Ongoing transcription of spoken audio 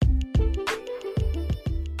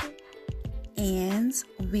And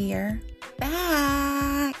we're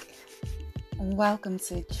back. Welcome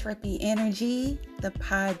to Trippy Energy, the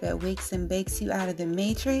pod that wakes and bakes you out of the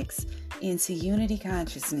matrix into unity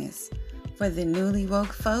consciousness. For the newly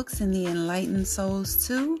woke folks and the enlightened souls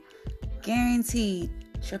too, guaranteed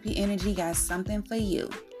Trippy Energy got something for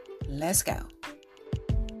you. Let's go.